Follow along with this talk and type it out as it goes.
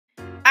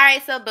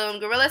Alright, so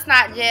boom, Gorilla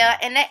Snot Gel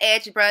and the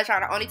edge brush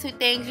are the only two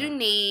things you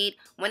need.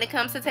 When it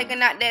comes to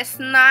taking out that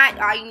snot,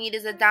 all you need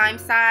is a dime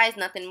size,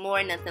 nothing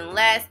more, nothing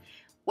less.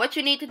 What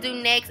you need to do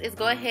next is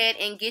go ahead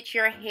and get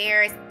your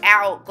hairs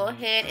out. Go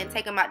ahead and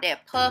take them out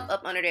that puff,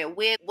 up under that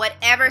wig.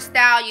 Whatever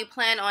style you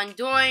plan on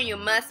doing, you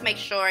must make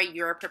sure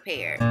you're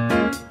prepared.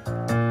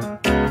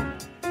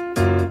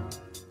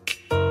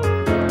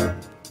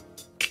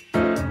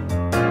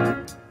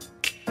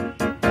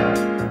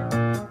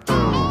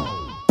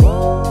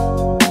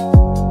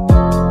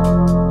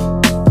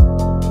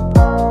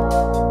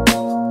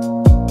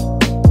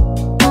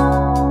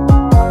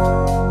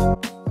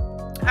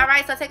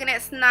 So taking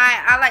that snot,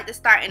 I like to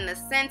start in the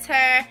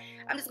center.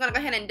 I'm just gonna go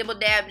ahead and double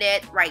dab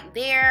that right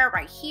there,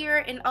 right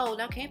here, and oh,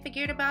 now can't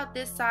forget about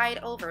this side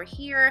over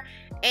here.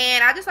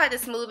 And I just like to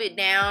smooth it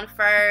down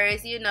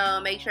first, you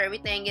know, make sure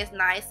everything is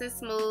nice and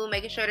smooth,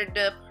 making sure that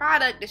the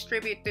product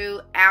distributes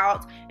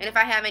throughout. And if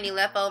I have any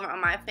leftover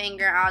on my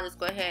finger, I'll just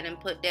go ahead and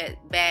put that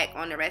back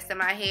on the rest of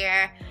my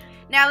hair.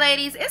 Now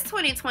ladies, it's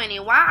 2020.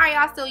 Why are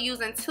y'all still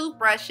using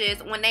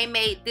toothbrushes when they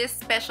made this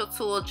special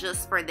tool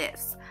just for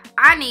this?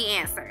 I need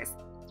answers.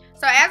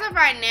 So as of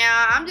right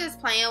now, I'm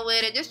just playing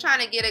with it, just trying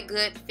to get a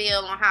good feel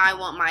on how I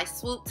want my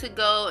swoop to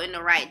go in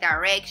the right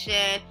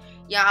direction.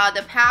 Y'all,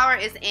 the power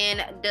is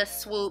in the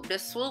swoop. The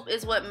swoop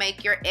is what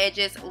make your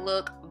edges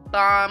look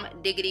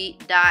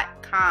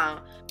bombdiggity.com.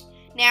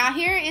 Now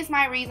here is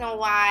my reason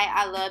why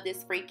I love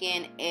this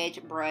freaking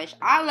edge brush.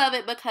 I love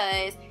it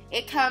because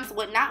it comes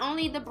with not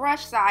only the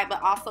brush side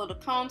but also the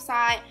comb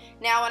side.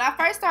 Now when I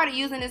first started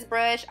using this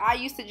brush, I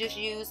used to just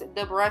use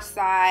the brush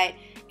side.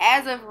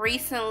 As of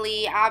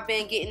recently, I've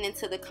been getting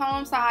into the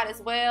comb side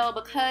as well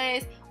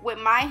because with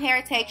my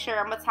hair texture,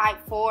 I'm a type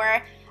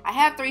 4. I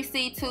have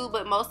 3C too,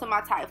 but most of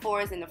my type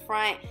 4 is in the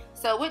front.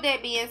 So with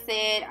that being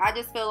said, I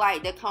just feel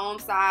like the comb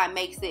side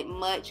makes it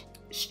much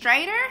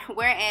straighter,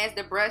 whereas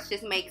the brush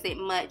just makes it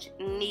much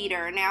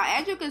neater. Now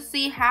as you can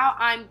see how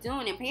I'm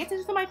doing it, pay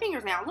attention to my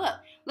fingers now.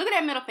 Look at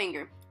that middle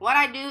finger. What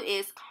I do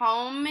is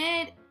comb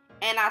it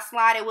and I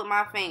slide it with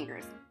my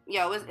fingers.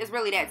 Yo, it's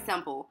really that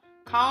simple.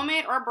 Comb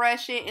it or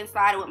brush it and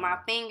slide it with my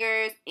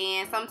fingers.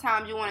 And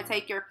sometimes you want to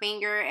take your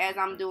finger, as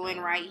I'm doing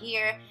right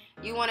here,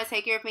 you want to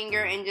take your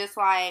finger and just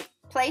like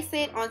place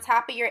it on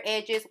top of your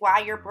edges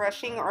while you're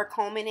brushing or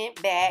combing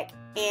it back,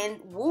 and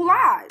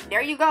voila,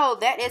 there you go.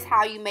 That is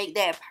how you make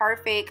that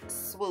perfect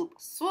swoop.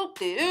 Swoop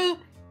doo.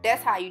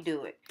 That's how you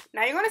do it.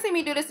 Now you're going to see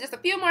me do this just a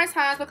few more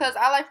times because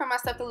I like for my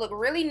stuff to look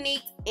really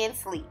neat and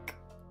sleek.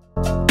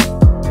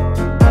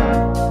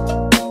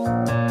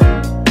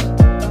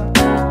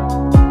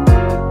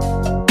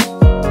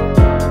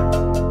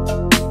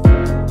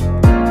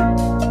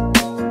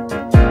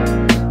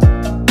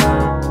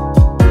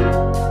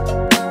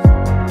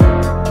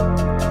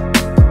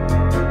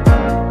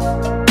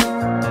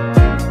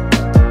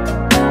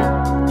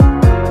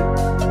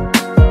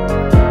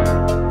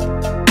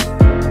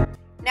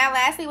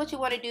 What you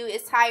want to do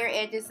is tie your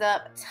edges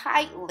up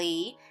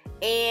tightly,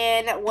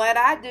 and what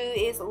I do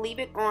is leave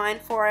it on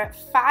for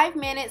 5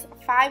 minutes.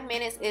 5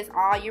 minutes is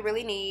all you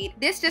really need.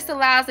 This just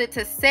allows it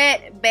to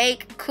set,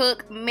 bake,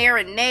 cook,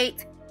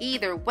 marinate,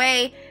 either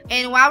way.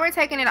 And while we're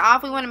taking it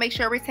off, we want to make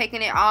sure we're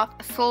taking it off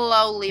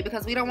slowly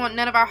because we don't want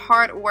none of our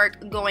hard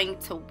work going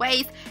to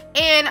waste.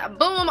 And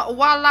boom,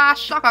 voila,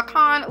 Chaka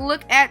Khan,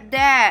 look at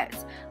that.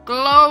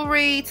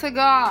 Glory to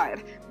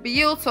God.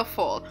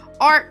 Beautiful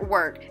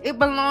artwork. It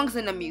belongs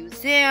in a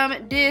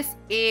museum. This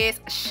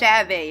is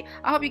SWOOP.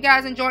 I hope you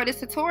guys enjoyed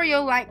this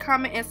tutorial. Like,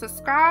 comment, and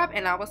subscribe,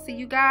 and I will see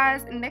you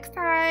guys next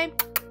time.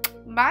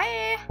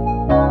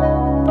 Bye.